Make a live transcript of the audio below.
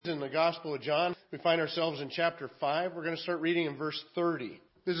In the Gospel of John, we find ourselves in chapter 5. We're going to start reading in verse 30.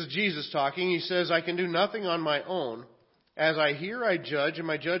 This is Jesus talking. He says, I can do nothing on my own. As I hear, I judge, and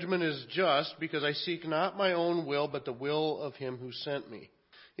my judgment is just, because I seek not my own will, but the will of him who sent me.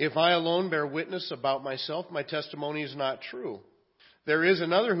 If I alone bear witness about myself, my testimony is not true. There is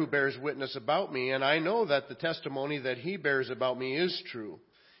another who bears witness about me, and I know that the testimony that he bears about me is true.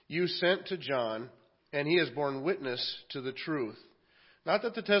 You sent to John, and he has borne witness to the truth. Not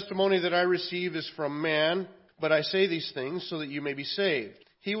that the testimony that I receive is from man, but I say these things so that you may be saved.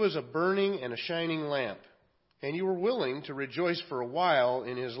 He was a burning and a shining lamp, and you were willing to rejoice for a while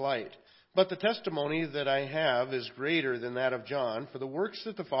in his light. But the testimony that I have is greater than that of John, for the works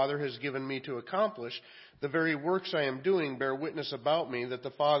that the Father has given me to accomplish, the very works I am doing bear witness about me that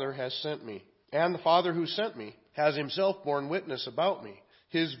the Father has sent me. And the Father who sent me has himself borne witness about me.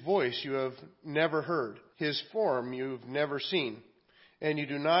 His voice you have never heard, his form you have never seen. And you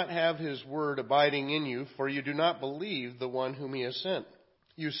do not have his word abiding in you, for you do not believe the one whom he has sent.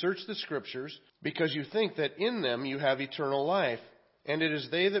 You search the Scriptures, because you think that in them you have eternal life, and it is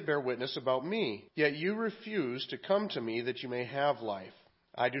they that bear witness about me. Yet you refuse to come to me that you may have life.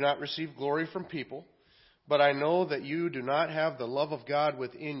 I do not receive glory from people, but I know that you do not have the love of God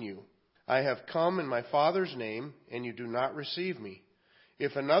within you. I have come in my Father's name, and you do not receive me.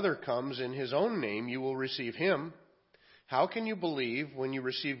 If another comes in his own name, you will receive him. How can you believe when you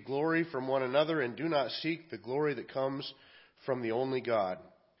receive glory from one another and do not seek the glory that comes from the only God?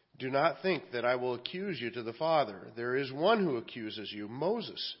 Do not think that I will accuse you to the Father. There is one who accuses you,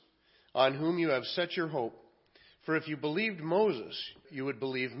 Moses, on whom you have set your hope. For if you believed Moses, you would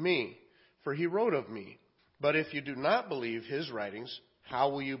believe me, for he wrote of me. But if you do not believe his writings,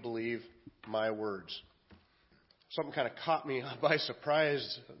 how will you believe my words? Something kind of caught me by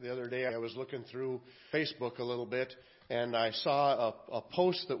surprise the other day. I was looking through Facebook a little bit, and I saw a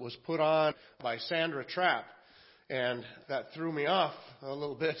post that was put on by Sandra Trapp. And that threw me off a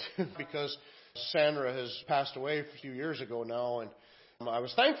little bit because Sandra has passed away a few years ago now. And I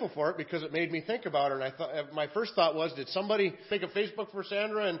was thankful for it because it made me think about her. And I thought, my first thought was, did somebody make a Facebook for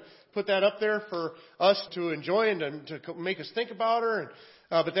Sandra and put that up there for us to enjoy and to make us think about her?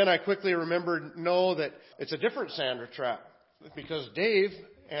 But then I quickly remembered, no, that it's a different Sandra Trapp, because Dave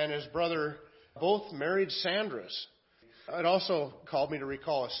and his brother both married Sandras. It also called me to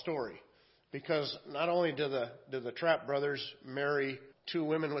recall a story, because not only do the Trapp brothers marry two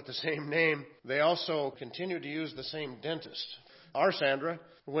women with the same name, they also continue to use the same dentist. Our Sandra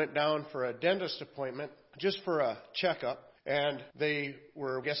went down for a dentist appointment just for a checkup, and they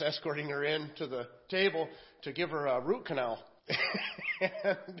were, I guess, escorting her in to the table to give her a root canal.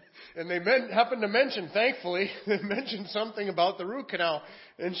 and they happened to mention, thankfully, they mentioned something about the root canal.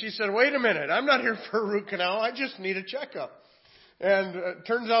 And she said, wait a minute, I'm not here for a root canal, I just need a checkup. And it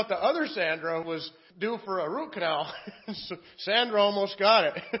turns out the other Sandra was due for a root canal. So Sandra almost got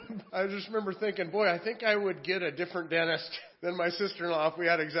it. I just remember thinking, boy, I think I would get a different dentist than my sister-in-law if we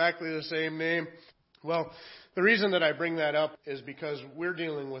had exactly the same name. Well, the reason that I bring that up is because we're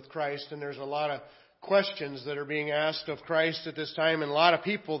dealing with Christ, and there's a lot of questions that are being asked of Christ at this time, and a lot of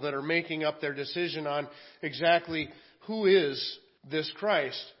people that are making up their decision on exactly who is this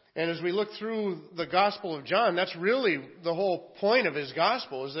Christ. And as we look through the Gospel of John, that's really the whole point of his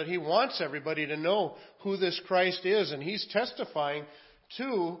Gospel, is that he wants everybody to know who this Christ is, and he's testifying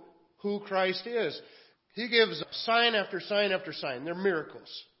to who Christ is. He gives sign after sign after sign. They're miracles.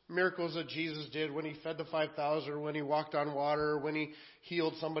 Miracles that Jesus did when he fed the 5,000, or when he walked on water, or when he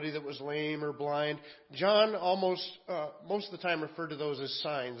healed somebody that was lame or blind. John most of the time referred to those as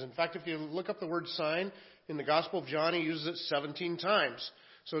signs. In fact, if you look up the word sign in the Gospel of John, he uses it 17 times.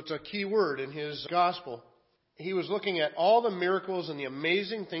 So it's a key word in his Gospel. He was looking at all the miracles and the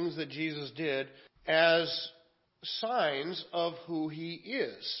amazing things that Jesus did as signs of who he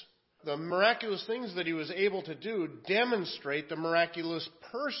is. The miraculous things that he was able to do demonstrate the miraculous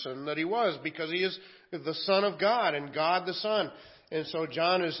person that he was, because he is the Son of God and God the Son. And so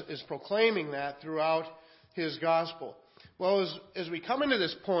John is proclaiming that throughout his Gospel. Well, as we come into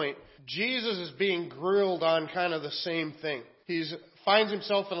this point, Jesus is being grilled on kind of the same thing. He finds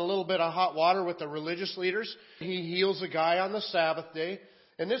himself in a little bit of hot water with the religious leaders. He heals a guy on the Sabbath day.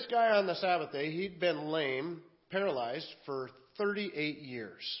 And this guy on the Sabbath day, he'd been lame, paralyzed for 38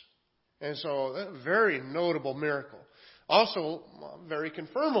 years. And so, a very notable miracle. Also, a very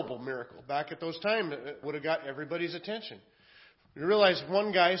confirmable miracle. Back at those times, it would have got everybody's attention. You realize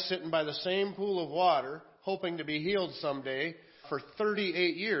one guy sitting by the same pool of water, hoping to be healed someday, for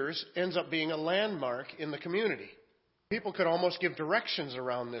 38 years, ends up being a landmark in the community. People could almost give directions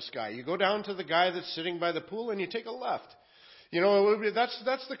around this guy. You go down to the guy that's sitting by the pool and you take a left.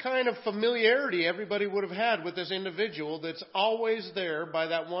 That's the kind of familiarity everybody would have had with this individual that's always there by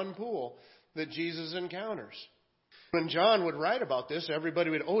that one pool that Jesus encounters. When John would write about this, everybody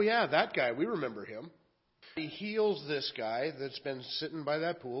would, oh yeah, that guy, we remember him. He heals this guy that's been sitting by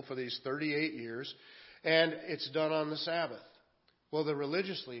that pool for these 38 years, and it's done on the Sabbath. Well, the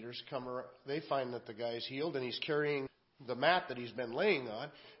religious leaders they find that the guy's healed, and he's carrying the mat that he's been laying on,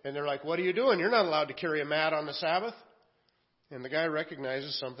 and they're like, what are you doing? You're not allowed to carry a mat on the Sabbath. And the guy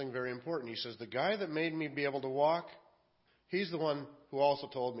recognizes something very important. He says, the guy that made me be able to walk, he's the one who also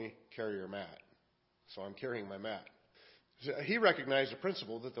told me, carry your mat. So I'm carrying my mat. He recognized a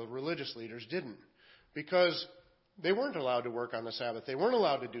principle that the religious leaders didn't, because they weren't allowed to work on the Sabbath. They weren't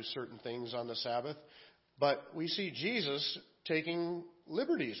allowed to do certain things on the Sabbath. But we see Jesus taking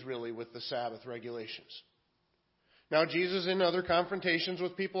liberties, really, with the Sabbath regulations. Now, Jesus, in other confrontations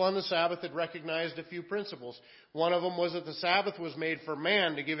with people on the Sabbath, had recognized a few principles. One of them was that the Sabbath was made for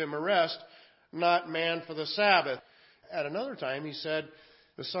man to give him a rest, not man for the Sabbath. At another time, he said,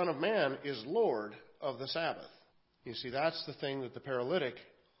 the Son of Man is Lord of the Sabbath. You see, that's the thing that the paralytic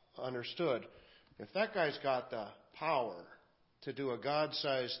understood. If that guy's got the power to do a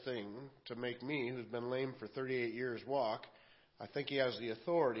God-sized thing to make me, who's been lame for 38 years, walk, I think he has the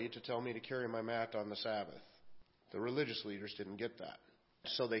authority to tell me to carry my mat on the Sabbath. The religious leaders didn't get that.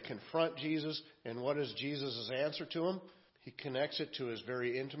 So they confront Jesus, and what is Jesus' answer to them? He connects it to his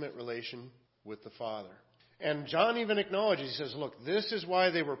very intimate relation with the Father. And John even acknowledges, he says, look, this is why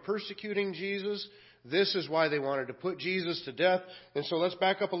they were persecuting Jesus. This is why they wanted to put Jesus to death. And so let's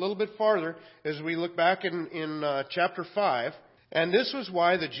back up a little bit farther as we look back in chapter 5. And this was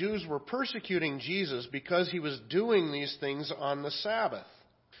why the Jews were persecuting Jesus, because he was doing these things on the Sabbath.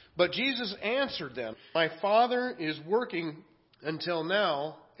 But Jesus answered them, my Father is working until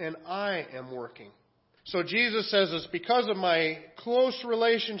now, and I am working. So Jesus says it's because of my close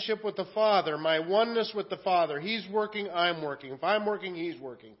relationship with the Father, my oneness with the Father. He's working, I'm working. If I'm working, He's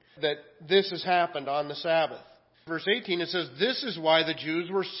working. That this has happened on the Sabbath. Verse 18, it says, this is why the Jews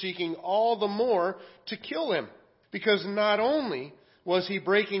were seeking all the more to kill Him. Because not only was He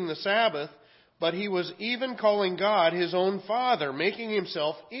breaking the Sabbath, but He was even calling God His own Father, making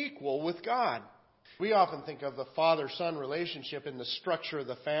Himself equal with God. We often think of the father-son relationship in the structure of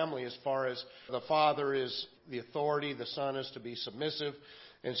the family, as far as the father is the authority, the son is to be submissive.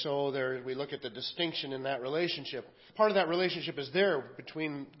 And so we look at the distinction in that relationship. Part of that relationship is there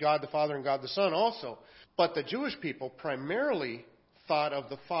between God the Father and God the Son also. But the Jewish people primarily thought of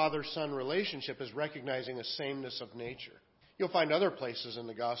the father-son relationship as recognizing a sameness of nature. You'll find other places in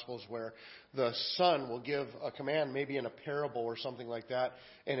the Gospels where the Son will give a command, maybe in a parable or something like that,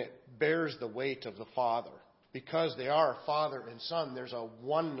 and it bears the weight of the Father. Because they are father and son, there's a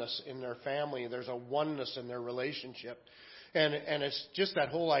oneness in their family, there's a oneness in their relationship. And it's just that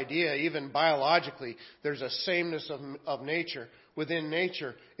whole idea, even biologically, there's a sameness of nature. Within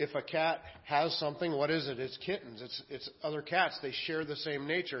nature, if a cat has something, what is it? It's kittens. It's other cats. They share the same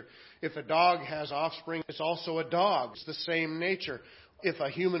nature. If a dog has offspring, it's also a dog. It's the same nature. If a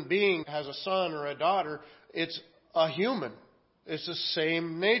human being has a son or a daughter, it's a human. It's the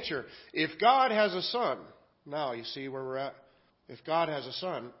same nature. If God has a son, now you see where we're at. If God has a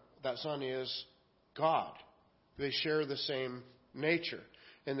son, that son is God. They share the same nature.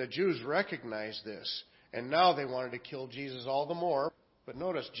 And the Jews recognized this. And now they wanted to kill Jesus all the more. But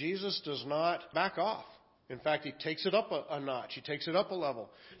notice, Jesus does not back off. In fact, He takes it up a notch. He takes it up a level.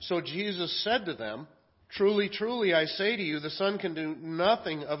 So Jesus said to them, truly, truly, I say to you, the Son can do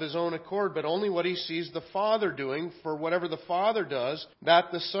nothing of His own accord, but only what He sees the Father doing. For whatever the Father does, that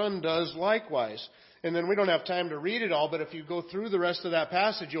the Son does likewise. And then we don't have time to read it all, but if you go through the rest of that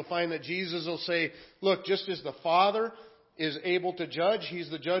passage, you'll find that Jesus will say, look, just as the Father is able to judge, He's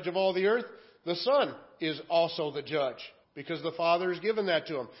the judge of all the earth, the Son is also the judge, because the Father has given that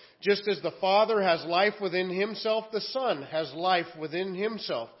to Him. Just as the Father has life within Himself, the Son has life within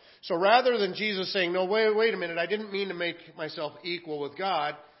Himself. So rather than Jesus saying, no, wait a minute, I didn't mean to make myself equal with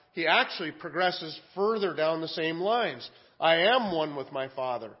God, He actually progresses further down the same lines. I am one with my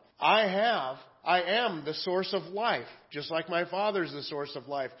Father. I am the source of life, just like my Father is the source of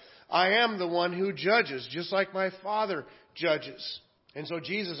life. I am the one who judges, just like my Father judges. And so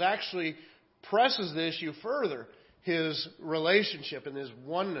Jesus actually presses the issue further, His relationship and His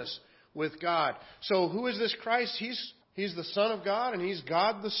oneness with God. So who is this Christ? He's the Son of God, and He's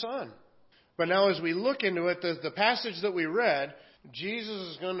God the Son. But now as we look into it, the passage that we read,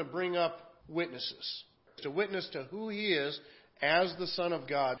 Jesus is going to bring up witnesses, to witness to who He is as the Son of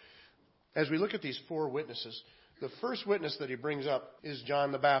God. As we look at these four witnesses, the first witness that He brings up is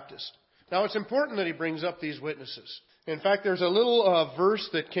John the Baptist. Now it's important that He brings up these witnesses, In fact, there's a little verse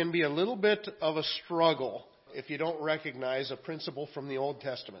that can be a little bit of a struggle if you don't recognize a principle from the Old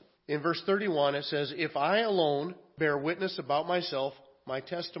Testament. In verse 31, it says, "If I alone bear witness about myself, my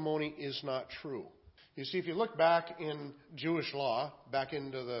testimony is not true." You see, if you look back in Jewish law, back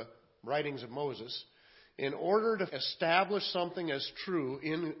into the writings of Moses, in order to establish something as true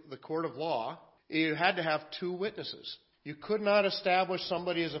in the court of law, you had to have two witnesses. You could not establish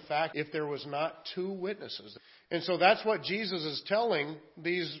somebody as a fact if there was not two witnesses. And so that's what Jesus is telling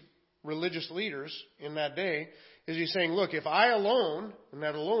these religious leaders in that day, is he's saying, look, if I alone, and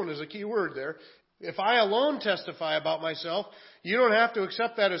that alone is a key word there, if I alone testify about myself, you don't have to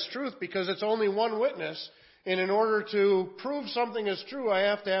accept that as truth because it's only one witness. And in order to prove something is true, I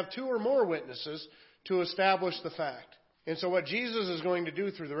have to have two or more witnesses to establish the fact. And so what Jesus is going to do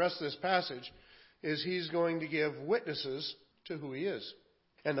through the rest of this passage is he's going to give witnesses to who he is.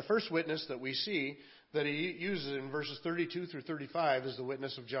 And the first witness that we see that he uses in verses 32 through 35 is the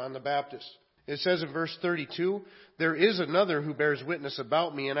witness of John the Baptist. It says in verse 32, "There is another who bears witness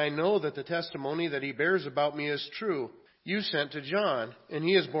about me, and I know that the testimony that he bears about me is true. You sent to John, and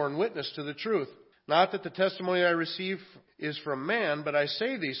he has borne witness to the truth. Not that the testimony I receive is from man, but I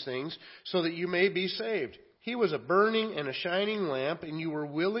say these things so that you may be saved. He was a burning and a shining lamp, and you were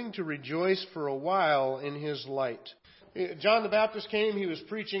willing to rejoice for a while in his light." John the Baptist came, he was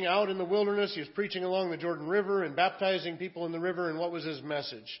preaching out in the wilderness, he was preaching along the Jordan River and baptizing people in the river, and what was his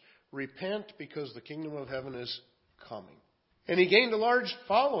message? Repent, because the kingdom of heaven is coming. And he gained a large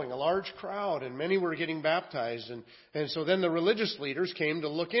following, a large crowd, and many were getting baptized. And so then the religious leaders came to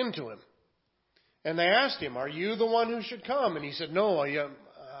look into him. And they asked him, "Are you the one who should come?" And he said, "No,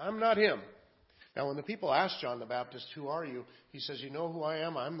 I'm not him." Now, when the people asked John the Baptist, "Who are you?" he says, "You know who I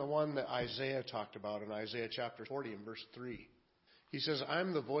am? I'm the one that Isaiah talked about in Isaiah chapter 40 and verse 3. He says,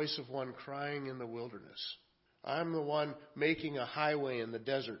 I'm the voice of one crying in the wilderness. I'm the one making a highway in the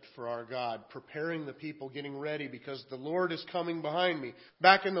desert for our God, preparing the people, getting ready because the Lord is coming behind me."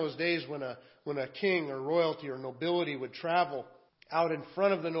 Back in those days when a king or royalty or nobility would travel, out in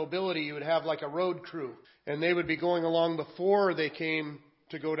front of the nobility you would have like a road crew. And they would be going along before they came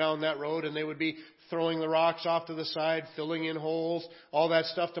to go down that road, and they would be throwing the rocks off to the side, filling in holes, all that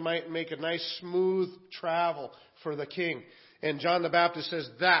stuff to make a nice smooth travel for the king. And John the Baptist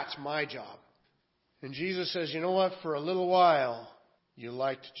says, "That's my job." And Jesus says, "You know what? For a little while, you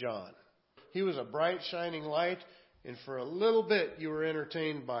liked John. He was a bright, shining light, and for a little bit you were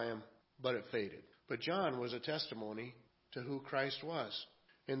entertained by him, but it faded." But John was a testimony to who Christ was.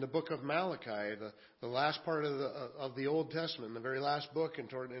 In the book of Malachi, the last part of the Old Testament, the very last book, and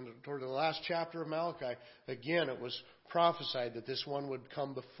toward the last chapter of Malachi, again it was prophesied that this one would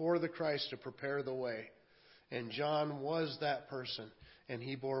come before the Christ to prepare the way. And John was that person, and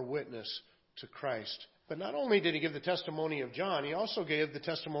he bore witness to Christ. But not only did he give the testimony of John, he also gave the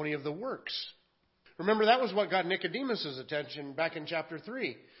testimony of the works. Remember, that was what got Nicodemus' attention back in chapter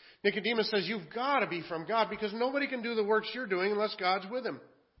 3. Nicodemus says, "You've got to be from God because nobody can do the works you're doing unless God's with him."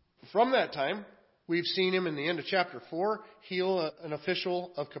 From that time, we've seen him in the end of chapter 4 heal an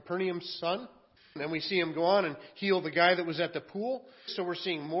official of Capernaum's son. And then we see him go on and heal the guy that was at the pool. So we're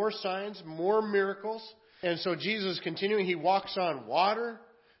seeing more signs, more miracles. And so Jesus is continuing. He walks on water.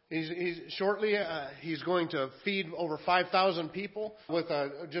 He's going to feed over 5,000 people with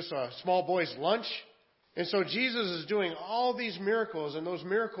just a small boy's lunch. And so Jesus is doing all these miracles, and those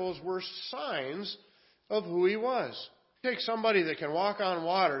miracles were signs of who he was. Take somebody that can walk on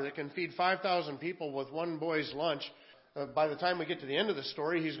water, that can feed 5,000 people with one boy's lunch. By the time we get to the end of the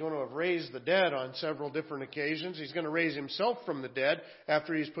story, he's going to have raised the dead on several different occasions. He's going to raise himself from the dead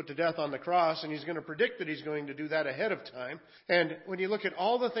after he's put to death on the cross, and he's going to predict that he's going to do that ahead of time. And when you look at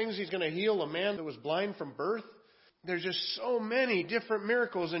all the things he's going to heal, a man that was blind from birth, there's just so many different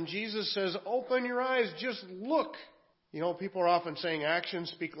miracles. And Jesus says, open your eyes, just look. You know, people are often saying actions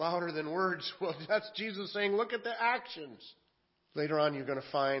speak louder than words. Well, that's Jesus saying, look at the actions. Later on, you're going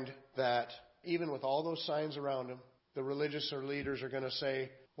to find that even with all those signs around him, the religious or leaders are going to say,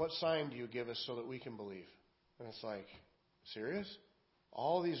 what sign do you give us so that we can believe? And it's like, serious?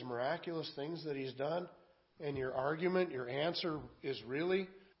 All these miraculous things that he's done, and your argument, your answer is really,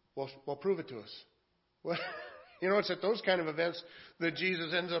 well, prove it to us. Well, you know, it's at those kind of events that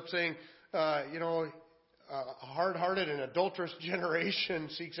Jesus ends up saying, a hard-hearted and adulterous generation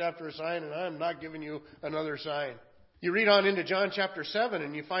seeks after a sign, and I'm not giving you another sign. You read on into John chapter 7,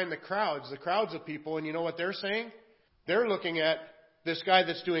 and you find the crowds of people, and you know what they're saying? They're looking at this guy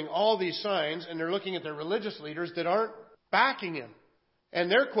that's doing all these signs, and they're looking at the religious leaders that aren't backing him.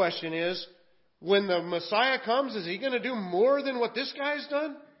 And their question is, when the Messiah comes, is he going to do more than what this guy's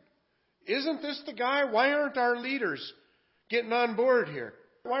done? Isn't this the guy? Why aren't our leaders getting on board here?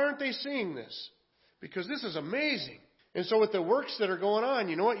 Why aren't they seeing this? Because this is amazing. And so with the works that are going on,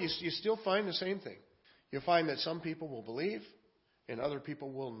 you know what? You still find the same thing. You'll find that some people will believe and other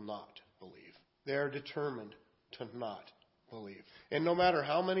people will not believe. They're determined to not believe. And no matter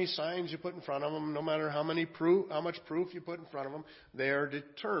how many signs you put in front of them, no matter how much proof you put in front of them, they are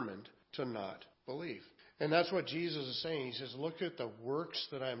determined to not believe. And that's what Jesus is saying. He says, look at the works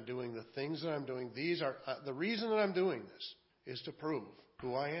that I'm doing, the things that I'm doing. These are the reason that I'm doing this is to prove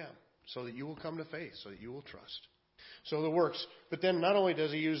who I am, so that you will come to faith, so that you will trust. So the works. But then not only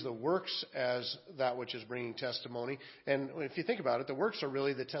does he use the works as that which is bringing testimony, and if you think about it, the works are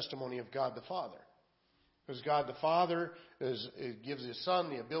really the testimony of God the Father. Because God the Father gives His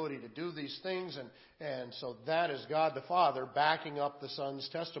Son the ability to do these things, and so that is God the Father backing up the Son's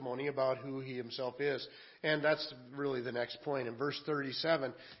testimony about who He Himself is. And that's really the next point. In verse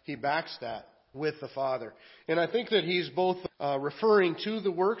 37, He backs that with the Father. And I think that He's both referring to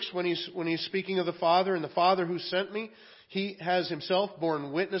the works when He's speaking of the Father, and the Father who sent me, He has Himself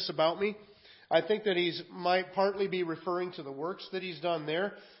borne witness about me. I think that He's might partly be referring to the works that He's done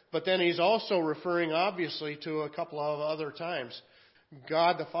there, but then He's also referring obviously to a couple of other times.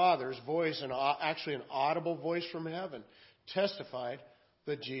 God the Father's voice, and actually an audible voice from heaven, testified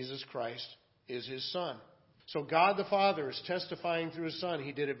that Jesus Christ is His Son. So God the Father is testifying through His Son.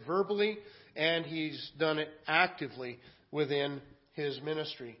 He did it verbally, and He's done it actively within His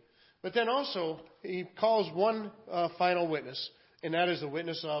ministry. But then also, He calls one final witness, and that is the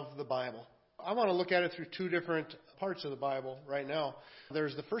witness of the Bible. I want to look at it through two different parts of the Bible right now.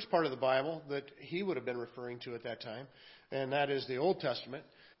 There's the first part of the Bible that He would have been referring to at that time, and that is the Old Testament.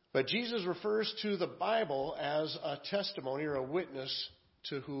 But Jesus refers to the Bible as a testimony or a witness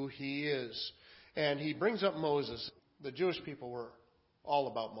to who He is. And He brings up Moses. The Jewish people were all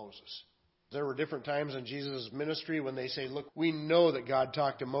about Moses. There were different times in Jesus' ministry when they say, look, we know that God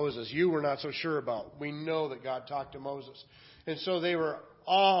talked to Moses. You were not so sure about. We know that God talked to Moses. And so they were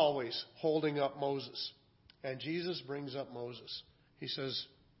always holding up Moses. And Jesus brings up Moses. He says,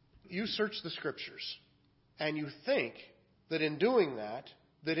 you search the Scriptures, and you think that in doing that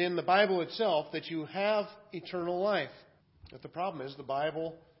in the Bible itself, that you have eternal life. But the problem is the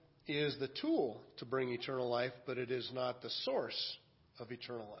Bible is the tool to bring eternal life, but it is not the source of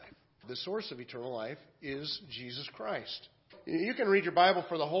eternal life. The source of eternal life is Jesus Christ. You can read your Bible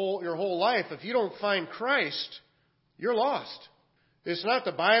for your whole life. If you don't find Christ, you're lost. It's not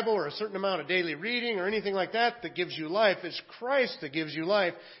the Bible or a certain amount of daily reading or anything like that that gives you life. It's Christ that gives you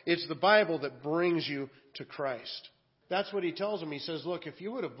life. It's the Bible that brings you to Christ. That's what He tells them. He says, look, if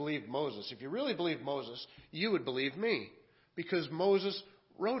you would have believed Moses, if you really believed Moses, you would believe me, because Moses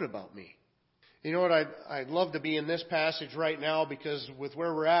wrote about me. You know what? I'd love to be in this passage right now, because with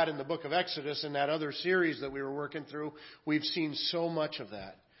where we're at in the book of Exodus and that other series that we were working through, we've seen so much of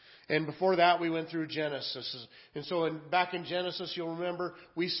that. And before that, we went through Genesis. And so back in Genesis, you'll remember,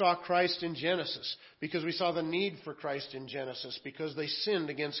 we saw Christ in Genesis because we saw the need for Christ in Genesis because they sinned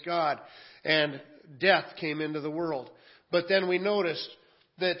against God and death came into the world. But then we noticed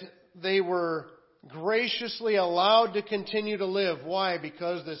that they were graciously allowed to continue to live. Why?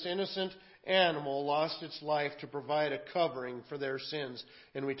 Because this innocent animal lost its life to provide a covering for their sins.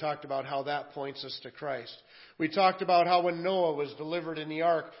 And we talked about how that points us to Christ. We talked about how when Noah was delivered in the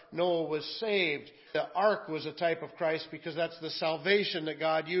ark, Noah was saved. The ark was a type of Christ because that's the salvation that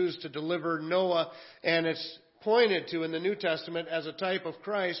God used to deliver Noah. And it's pointed to in the New Testament as a type of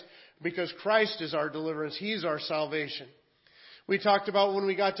Christ because Christ is our deliverance. He's our salvation. We talked about when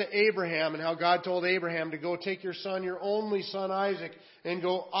we got to Abraham and how God told Abraham to go take your son, your only son Isaac, and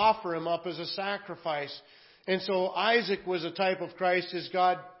go offer him up as a sacrifice. And so Isaac was a type of Christ as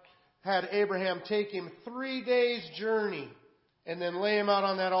God had Abraham take him 3 days' journey and then lay him out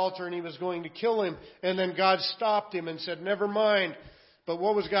on that altar, and he was going to kill him. And then God stopped him and said, never mind. But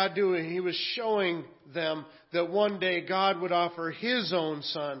what was God doing? He was showing them that one day God would offer His own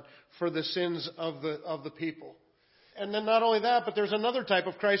son for the sins of the people. And then not only that, but there's another type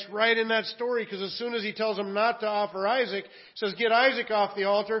of Christ right in that story, because as soon as He tells them not to offer Isaac, He says, get Isaac off the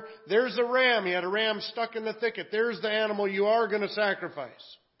altar. There's the ram. He had a ram stuck in the thicket. There's the animal you are going to sacrifice.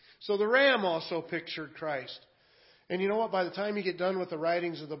 So the ram also pictured Christ. And you know what? By the time you get done with the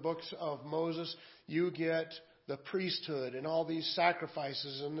writings of the books of Moses, you get the priesthood and all these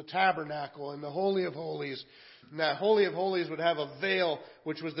sacrifices and the tabernacle and the Holy of Holies. And that Holy of Holies would have a veil,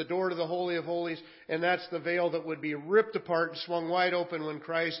 which was the door to the Holy of Holies. And that's the veil that would be ripped apart and swung wide open when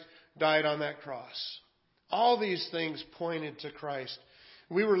Christ died on that cross. All these things pointed to Christ.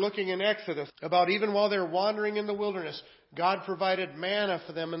 We were looking in Exodus about even while they were wandering in the wilderness, God provided manna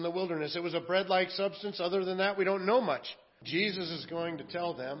for them in the wilderness. It was a bread-like substance. Other than that, we don't know much. Jesus is going to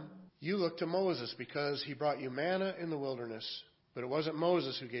tell them, you look to Moses because he brought you manna in the wilderness. But it wasn't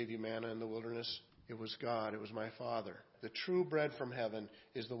Moses who gave you manna in the wilderness. It was God. It was my Father. The true bread from heaven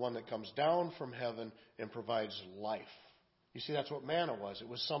is the one that comes down from heaven and provides life. You see, that's what manna was. It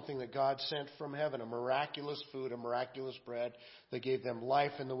was something that God sent from heaven, a miraculous food, a miraculous bread that gave them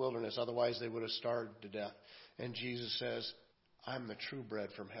life in the wilderness. Otherwise, they would have starved to death. And Jesus says, I'm the true bread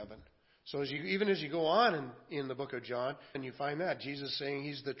from heaven. So even as you go on in the book of John, and you find that, Jesus saying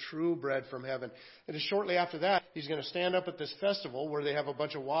he's the true bread from heaven. And just shortly after that, he's going to stand up at this festival where they have a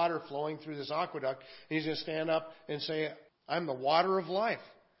bunch of water flowing through this aqueduct. And he's going to stand up and say, I'm the water of life.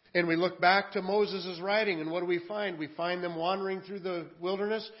 And we look back to Moses' writing, and what do we find? We find them wandering through the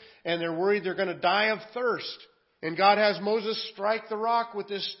wilderness, and they're worried they're going to die of thirst. And God has Moses strike the rock with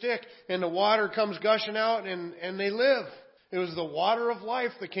this stick, and the water comes gushing out, and they live. It was the water of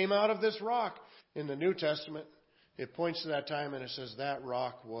life that came out of this rock. In the New Testament, it points to that time, and it says that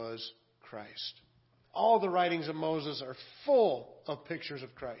rock was Christ. All the writings of Moses are full of pictures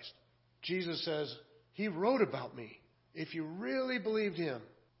of Christ. Jesus says, he wrote about me. If you really believed him,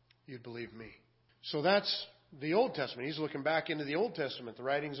 you'd believe me. So that's the Old Testament. He's looking back into the Old Testament. The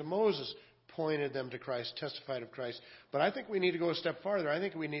writings of Moses pointed them to Christ, testified of Christ. But I think we need to go a step farther. I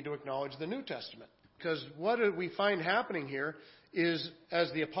think we need to acknowledge the New Testament. Because what we find happening here is,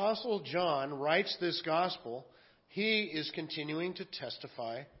 as the Apostle John writes this gospel, he is continuing to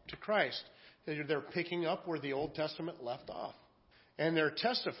testify to Christ. They're picking up where the Old Testament left off. And they're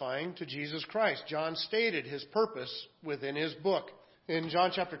testifying to Jesus Christ. John stated his purpose within his book. In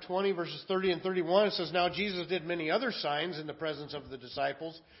John chapter 20, verses 30 and 31, it says, Now Jesus did many other signs in the presence of the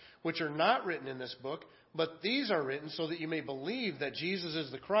disciples, which are not written in this book, but these are written so that you may believe that Jesus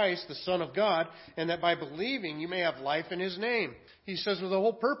is the Christ, the Son of God, and that by believing you may have life in his name. He says, well, the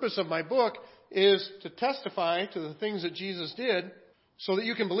whole purpose of my book is to testify to the things that Jesus did so that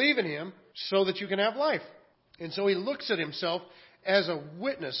you can believe in him, so that you can have life. And so he looks at himself as a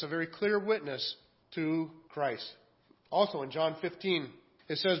witness, a very clear witness to Christ. Also in John 15,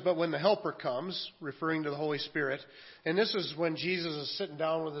 it says, But when the Helper comes, referring to the Holy Spirit, and this is when Jesus is sitting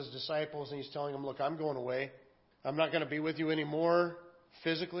down with his disciples and he's telling them, look, I'm going away. I'm not going to be with you anymore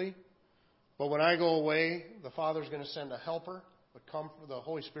physically. But when I go away, the Father's going to send a Helper, the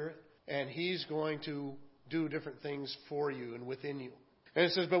Holy Spirit, and he's going to do different things for you and within you. And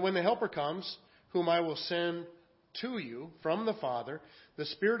it says, But when the Helper comes, whom I will send to you from the Father, the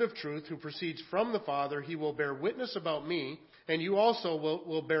Spirit of truth who proceeds from the Father, he will bear witness about me, and you also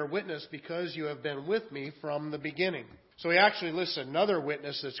will bear witness because you have been with me from the beginning. So he actually lists another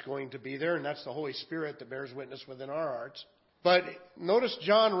witness that's going to be there, and that's the Holy Spirit that bears witness within our hearts. But notice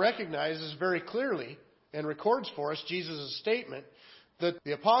John recognizes very clearly and records for us Jesus' statement that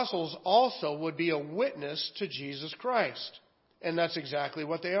the apostles also would be a witness to Jesus Christ. And that's exactly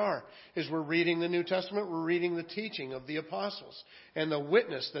what they are. As we're reading the New Testament, we're reading the teaching of the apostles and the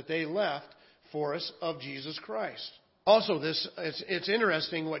witness that they left for us of Jesus Christ. Also, it's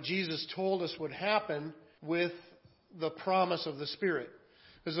interesting what Jesus told us would happen with the promise of the Spirit.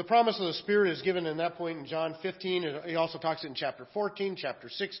 Because the promise of the Spirit is given in that point in John 15. And he also talks it in chapter 14, chapter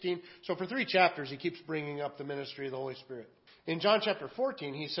 16. So for 3 chapters, he keeps bringing up the ministry of the Holy Spirit. In John chapter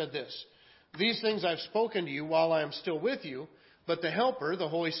 14, he said this, These things I've spoken to you while I am still with you, but the Helper, the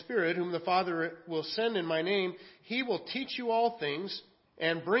Holy Spirit, whom the Father will send in my name, he will teach you all things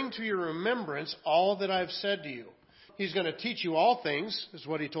and bring to your remembrance all that I've said to you. He's going to teach you all things, is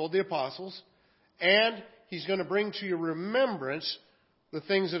what he told the apostles, and he's going to bring to your remembrance the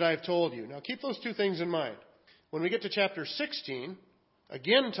things that I've told you. Now keep those 2 things in mind. When we get to chapter 16,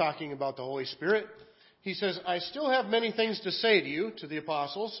 again talking about the Holy Spirit, he says, I still have many things to say to you, to the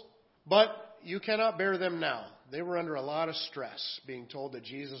apostles, but you cannot bear them now. They were under a lot of stress, being told that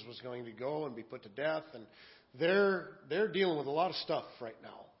Jesus was going to go and be put to death, and they're dealing with a lot of stuff right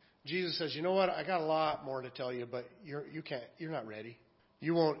now. Jesus says, you know what, I got a lot more to tell you, but you're not ready.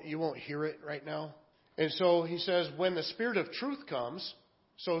 You won't hear it right now. And so he says, when the Spirit of truth comes,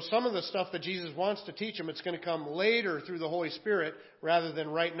 so some of the stuff that Jesus wants to teach them, it's going to come later through the Holy Spirit rather than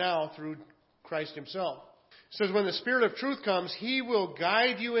right now through Christ himself. It says, when the Spirit of truth comes, he will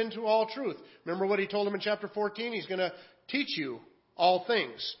guide you into all truth. Remember what he told them in chapter 14? He's going to teach you all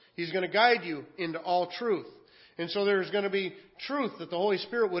things. He's going to guide you into all truth. And so there's going to be truth that the Holy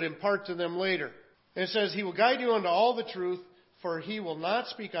Spirit would impart to them later. And it says, he will guide you unto all the truth, for he will not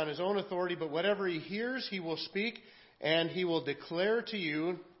speak on his own authority, but whatever he hears, he will speak, and he will declare to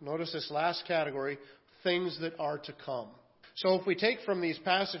you, notice this last category, things that are to come. So if we take from these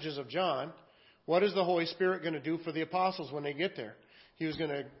passages of John, what is the Holy Spirit going to do for the apostles when they get there? He was going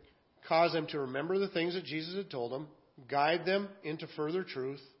to cause them to remember the things that Jesus had told them, guide them into further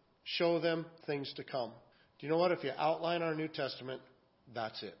truth, show them things to come. Do you know what? If you outline our New Testament,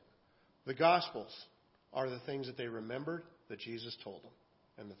 that's it. The Gospels are the things that they remembered that Jesus told them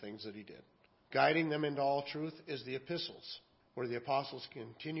and the things that he did. Guiding them into all truth is the epistles, where the apostles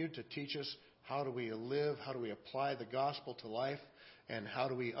continued to teach us how do we live, how do we apply the gospel to life, and how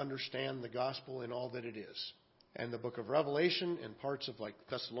do we understand the gospel in all that it is. And the book of Revelation and parts of like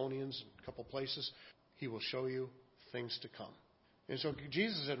Thessalonians, a couple places, he will show you things to come. And so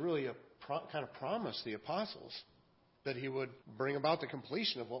Jesus had really kind of promised the apostles that he would bring about the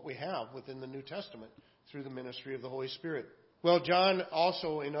completion of what we have within the New Testament through the ministry of the Holy Spirit. Well, John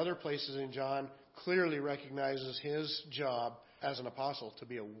also, in other places in John, clearly recognizes his job as an apostle to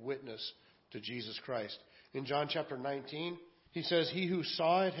be a witness to Jesus Christ. In John chapter 19, he says, "He who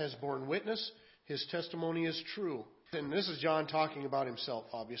saw it has borne witness. His testimony is true." And this is John talking about himself,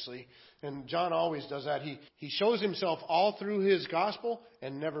 obviously. And John always does that. He shows himself all through his gospel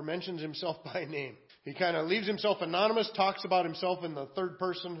and never mentions himself by name. He kind of leaves himself anonymous, talks about himself in the third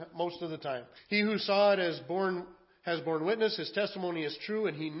person most of the time. He who saw it has borne witness. His testimony is true,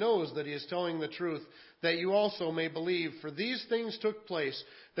 and he knows that he is telling the truth, that you also may believe. For these things took place,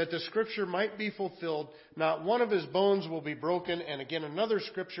 that the scripture might be fulfilled. Not one of his bones will be broken. And again, another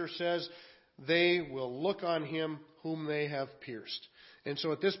scripture says, they will look on him whom they have pierced. And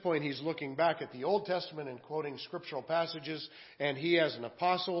so at this point, he's looking back at the Old Testament and quoting scriptural passages. And he, as an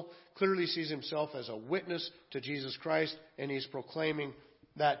apostle, clearly sees himself as a witness to Jesus Christ, and he's proclaiming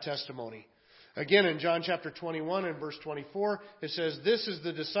that testimony. Again, in John chapter 21 and verse 24, it says, "This is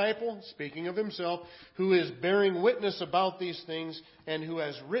the disciple," speaking of himself, "who is bearing witness about these things and who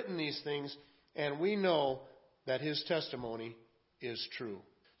has written these things, and we know that his testimony is true."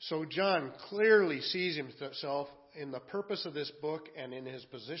 So John clearly sees himself in the purpose of this book and in his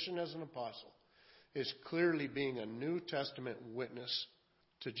position as an apostle is clearly being a New Testament witness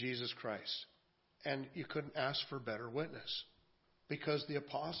to Jesus Christ. And you couldn't ask for a better witness, because the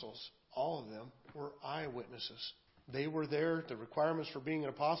apostles, all of them, were eyewitnesses. They were there, the requirements for being an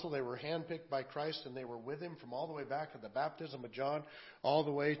apostle, they were handpicked by Christ, and they were with him from all the way back at the baptism of John, all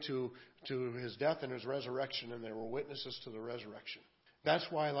the way to his death and his resurrection, and they were witnesses to the resurrection. That's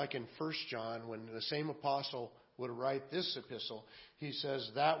why, like in 1 John, when the same apostle would write this epistle, he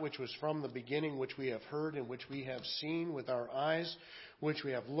says, "That which was from the beginning, which we have heard and which we have seen with our eyes, which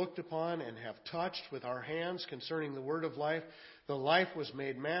we have looked upon and have touched with our hands concerning the word of life. The life was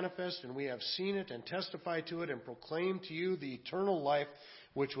made manifest, and we have seen it and testified to it and proclaimed to you the eternal life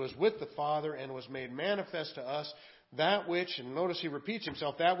which was with the Father and was made manifest to us. That which," and notice he repeats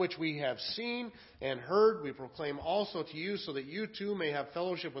himself, "that which we have seen and heard, we proclaim also to you, so that you too may have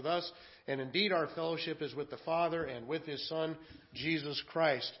fellowship with us. And indeed our fellowship is with the Father and with his Son, Jesus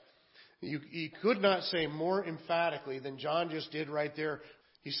Christ." He could not say more emphatically than John just did right there.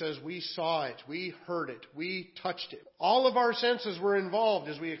 He says, we saw it, we heard it, we touched it. All of our senses were involved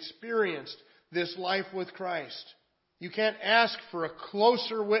as we experienced this life with Christ. You can't ask for a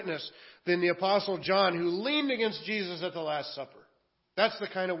closer witness than the Apostle John, who leaned against Jesus at the Last Supper. That's the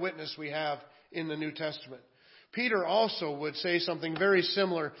kind of witness we have in the New Testament. Peter also would say something very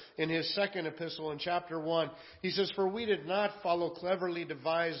similar in his second epistle in chapter 1. He says, "For we did not follow cleverly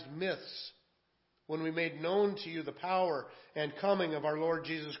devised myths when we made known to you the power and coming of our Lord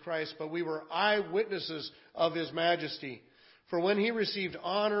Jesus Christ, but we were eyewitnesses of his majesty. For when he received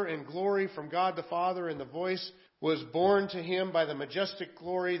honor and glory from God the Father, and the voice was borne to him by the majestic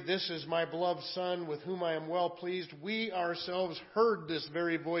glory, 'This is my beloved Son, with whom I am well pleased,' we ourselves heard this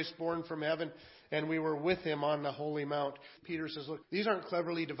very voice borne from heaven, and we were with him on the holy mount." Peter says, look, these aren't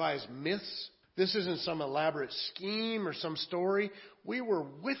cleverly devised myths. This isn't some elaborate scheme or some story. We were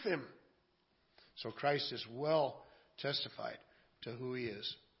with him. So Christ is well testified to who he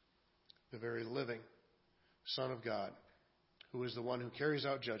is, the very living Son of God, who is the one who carries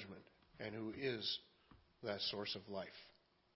out judgment and who is that source of life.